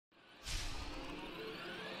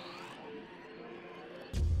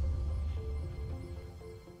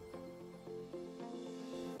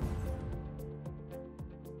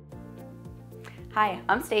Hi,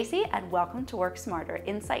 I'm Stacy and welcome to Work Smarter,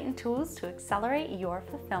 insight and tools to accelerate your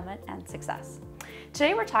fulfillment and success.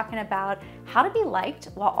 Today we're talking about how to be liked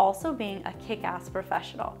while also being a kick-ass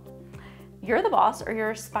professional. You're the boss or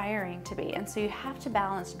you're aspiring to be, and so you have to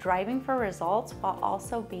balance driving for results while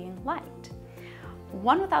also being liked.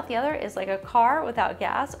 One without the other is like a car without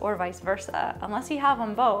gas or vice versa. Unless you have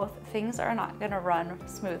them both, things are not going to run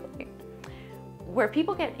smoothly. Where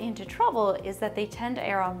people get into trouble is that they tend to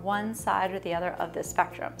err on one side or the other of the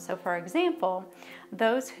spectrum. So for example,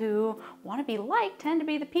 those who want to be liked tend to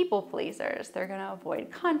be the people pleasers. They're going to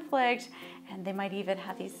avoid conflict, and they might even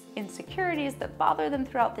have these insecurities that bother them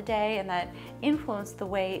throughout the day and that influence the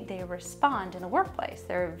way they respond in the workplace.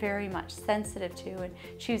 They're very much sensitive to and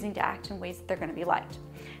choosing to act in ways that they're going to be liked.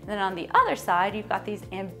 And then on the other side, you've got these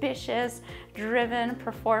ambitious, driven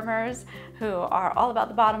performers who are all about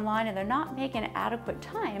the bottom line, and they're not making adequate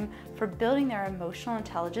time for building their emotional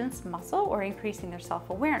intelligence muscle or increasing their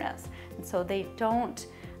self-awareness. And so they don't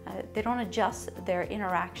adjust their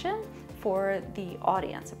interaction for the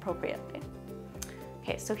audience appropriately.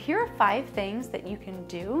 Okay, so here are 5 things that you can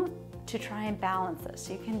do to try and balance this.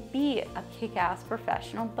 So you can be a kick-ass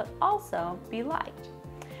professional, but also be liked.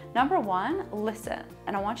 Number 1, listen.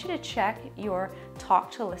 And I want you to check your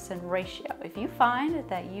talk to listen ratio. If you find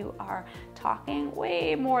that you are talking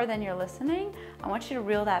way more than you're listening, I want you to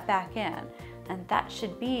reel that back in. And that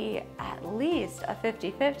should be at least a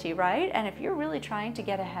 50-50, right? And if you're really trying to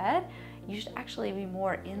get ahead, you should actually be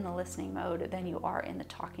more in the listening mode than you are in the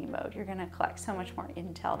talking mode. You're gonna collect so much more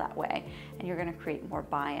intel that way, and you're gonna create more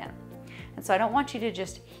buy-in. And so I don't want you to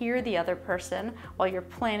just hear the other person while you're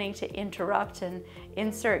planning to interrupt and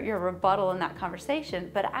insert your rebuttal in that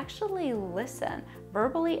conversation, but actually listen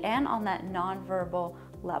verbally and on that nonverbal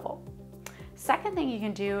level. Second thing you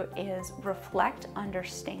can do is reflect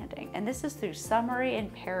understanding, and this is through summary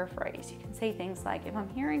and paraphrase. You can say things like, if I'm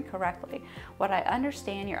hearing correctly, what I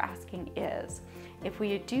understand you're asking is, if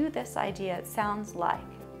we do this idea, it sounds like,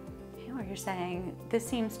 or you're saying, this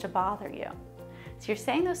seems to bother you. So you're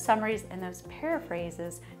saying those summaries and those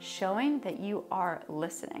paraphrases, showing that you are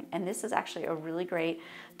listening. And this is actually a really great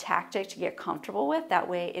tactic to get comfortable with. That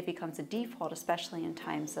way it becomes a default, especially in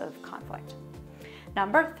times of conflict.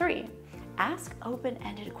 Number 3, ask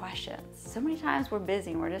open-ended questions. So many times we're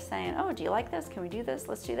busy and we're just saying, oh, do you like this? Can we do this?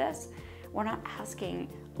 Let's do this. We're not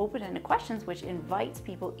asking open-ended questions, which invites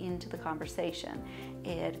people into the conversation.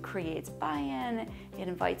 It creates buy-in, it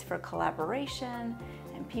invites for collaboration,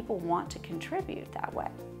 and people want to contribute that way.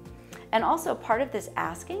 And also part of this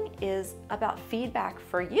asking is about feedback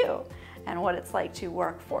for you and what it's like to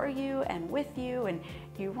work for you and with you, and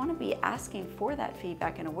you want to be asking for that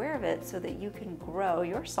feedback and aware of it so that you can grow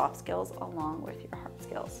your soft skills along with your hard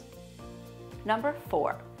skills. Number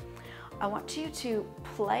 4, I want you to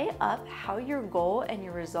play up how your goal and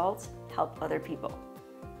your results help other people.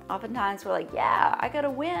 Oftentimes we're like, yeah, I got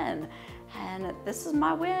to win, and this is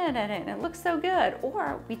my win, and it looks so good.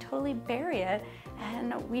 Or we totally bury it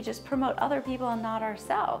and we just promote other people and not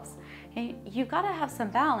ourselves. And you've got to have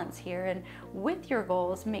some balance here, and with your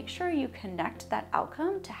goals, make sure you connect that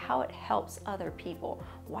outcome to how it helps other people.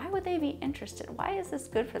 Why would they be interested? Why is this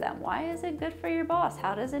good for them? Why is it good for your boss?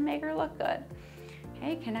 How does it make her look good?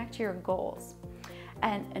 Okay, connect to your goals.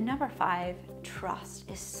 And number 5, trust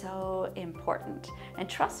is so important. And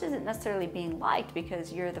trust isn't necessarily being liked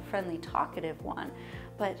because you're the friendly, talkative one,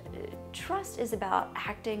 but trust is about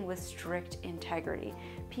acting with strict integrity.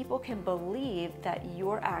 People can believe that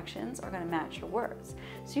your actions are going to match your words.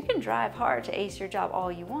 So you can drive hard to ace your job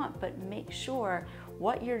all you want, but make sure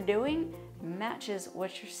what you're doing matches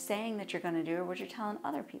what you're saying that you're going to do or what you're telling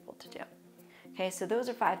other people to do. Okay, so those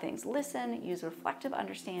are 5 things. Listen, use reflective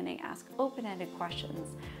understanding, ask open-ended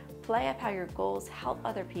questions, play up how your goals help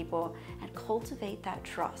other people, and cultivate that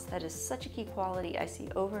trust. That is such a key quality I see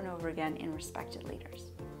over and over again in respected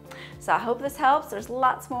leaders. So I hope this helps. There's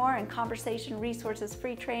lots more in conversation resources,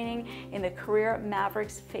 free training in the Career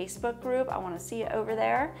Mavericks Facebook group. I want to see you over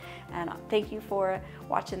there. And thank you for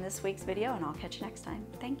watching this week's video, and I'll catch you next time.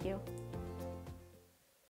 Thank you.